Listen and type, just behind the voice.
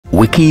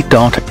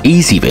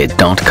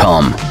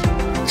wiki.ezvid.com.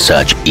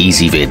 Search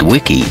Ezvid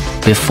Wiki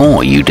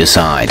before you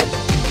decide.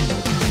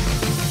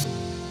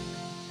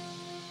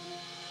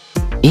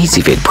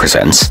 Ezvid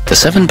presents the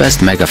 7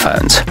 best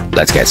megaphones.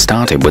 Let's get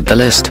started with the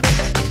list.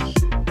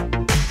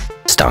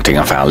 Starting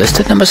off our list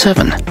at number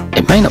 7.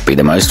 It may not be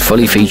the most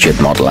fully featured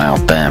model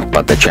out there,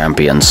 but the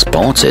Champion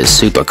Sports is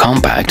super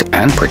compact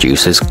and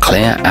produces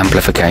clear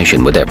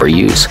amplification with every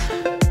use.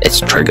 Its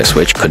trigger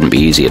switch couldn't be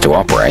easier to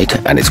operate,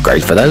 and it's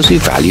great for those who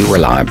value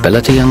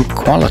reliability and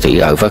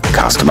quality over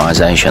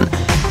customization.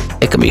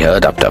 It can be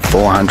heard up to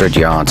 400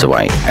 yards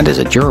away and is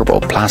a durable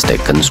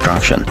plastic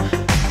construction,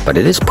 but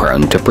it is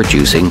prone to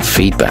producing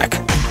feedback.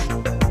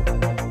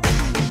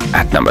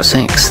 At number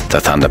 6, the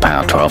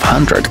thunderpower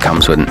 1200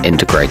 comes with an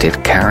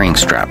integrated carrying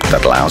strap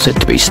that allows it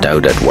to be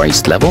stowed at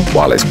waist level,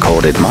 while its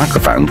corded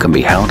microphone can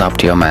be held up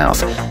to your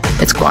mouth.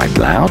 It's quite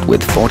loud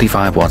with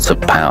 45 watts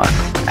of power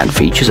and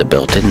features a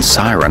built-in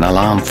siren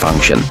alarm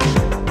function.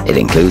 It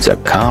includes a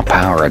car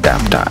power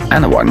adapter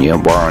and a 1-year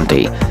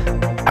warranty.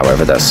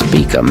 However, the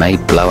speaker may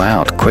blow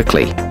out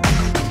quickly.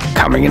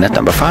 Coming in at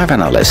number 5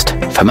 on our list,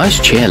 for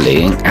most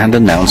cheerleading and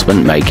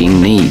announcement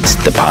making needs,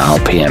 the Pyle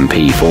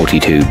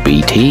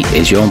PMP42BT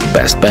is your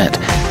best bet.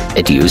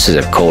 It uses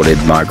a corded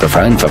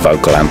microphone for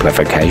vocal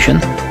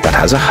amplification, but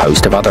has a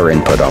host of other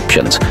input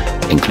options,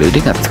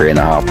 including a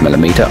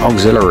 3.5mm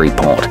auxiliary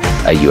port,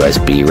 a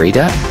USB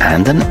reader,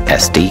 and an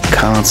SD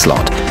card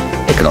slot.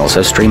 It can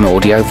also stream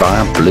audio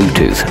via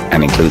Bluetooth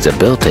and includes a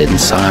built-in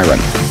siren,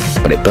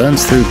 but it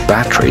burns through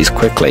batteries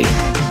quickly.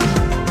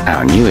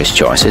 Our newest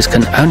choices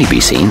can only be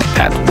seen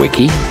at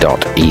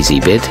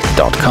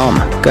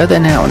wiki.ezvid.com. Go there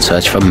now and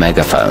search for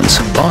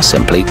Megaphones, or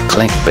simply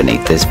click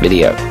beneath this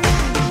video.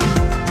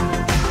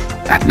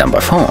 At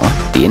number 4,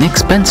 the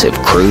inexpensive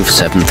Croove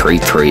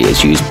 733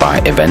 is used by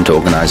event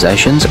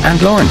organizations and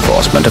law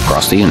enforcement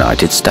across the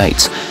United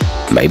States.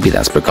 Maybe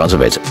that's because of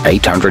its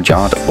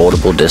 800-yard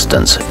audible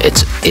distance,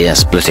 its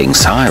ear-splitting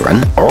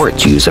siren, or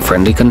its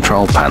user-friendly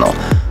control panel.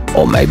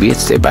 Or maybe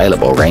it's the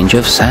available range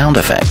of sound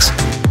effects.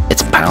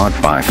 It's powered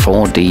by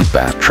 4D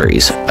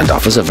batteries and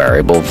offers a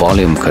variable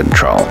volume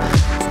control.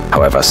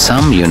 However,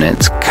 some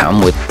units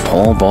come with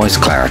poor voice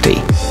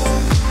clarity.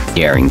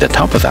 Nearing the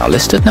top of our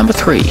list at number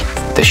 3,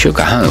 the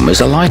Sugar Home is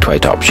a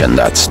lightweight option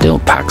that still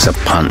packs a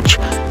punch.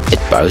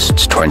 It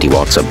boasts 20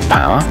 watts of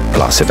power,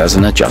 plus it has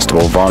an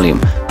adjustable volume,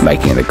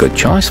 making it a good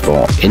choice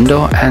for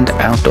indoor and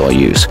outdoor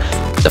use.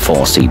 The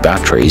 4C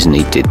batteries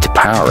needed to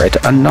power it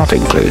are not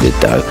included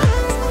though.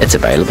 It's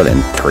available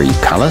in 3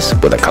 colors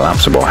with a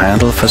collapsible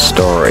handle for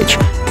storage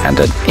and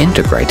an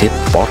integrated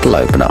bottle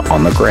opener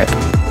on the grip.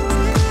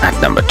 At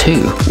number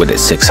 2, with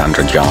its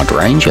 600-yard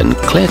range and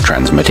clear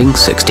transmitting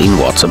 16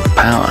 watts of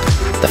power,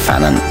 the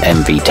Fanon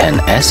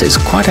MV10S is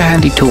quite a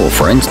handy tool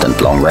for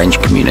instant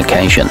long-range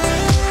communication.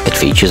 It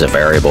features a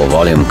variable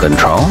volume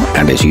control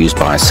and is used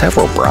by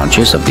several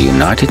branches of the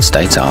United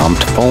States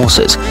Armed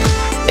Forces.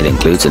 It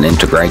includes an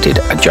integrated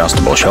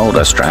adjustable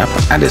shoulder strap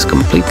and is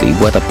completely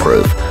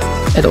weatherproof.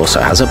 It also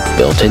has a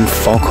built-in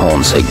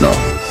foghorn signal.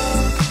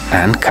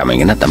 And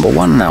coming in at number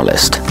 1 on our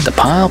list, the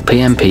Pyle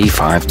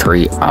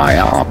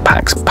PMP53IR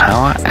packs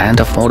power and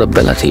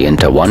affordability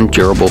into one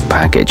durable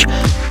package.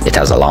 It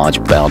has a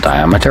large bell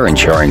diameter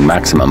ensuring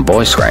maximum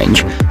voice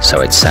range, so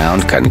its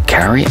sound can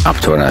carry up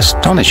to an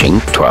astonishing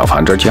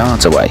 1200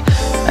 yards away,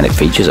 and it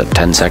features a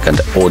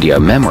 10-second audio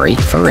memory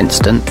for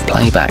instant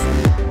playback.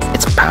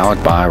 It's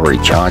powered by a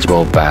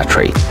rechargeable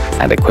battery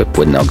and equipped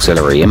with an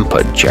auxiliary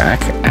input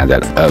jack and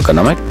an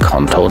ergonomic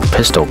contoured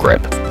pistol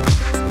grip.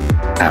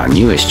 Our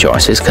newest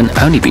choices can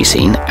only be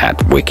seen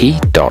at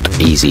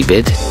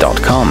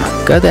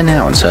wiki.ezvid.com. Go there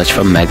now and search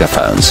for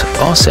Megaphones,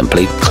 or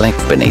simply click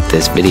beneath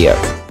this video.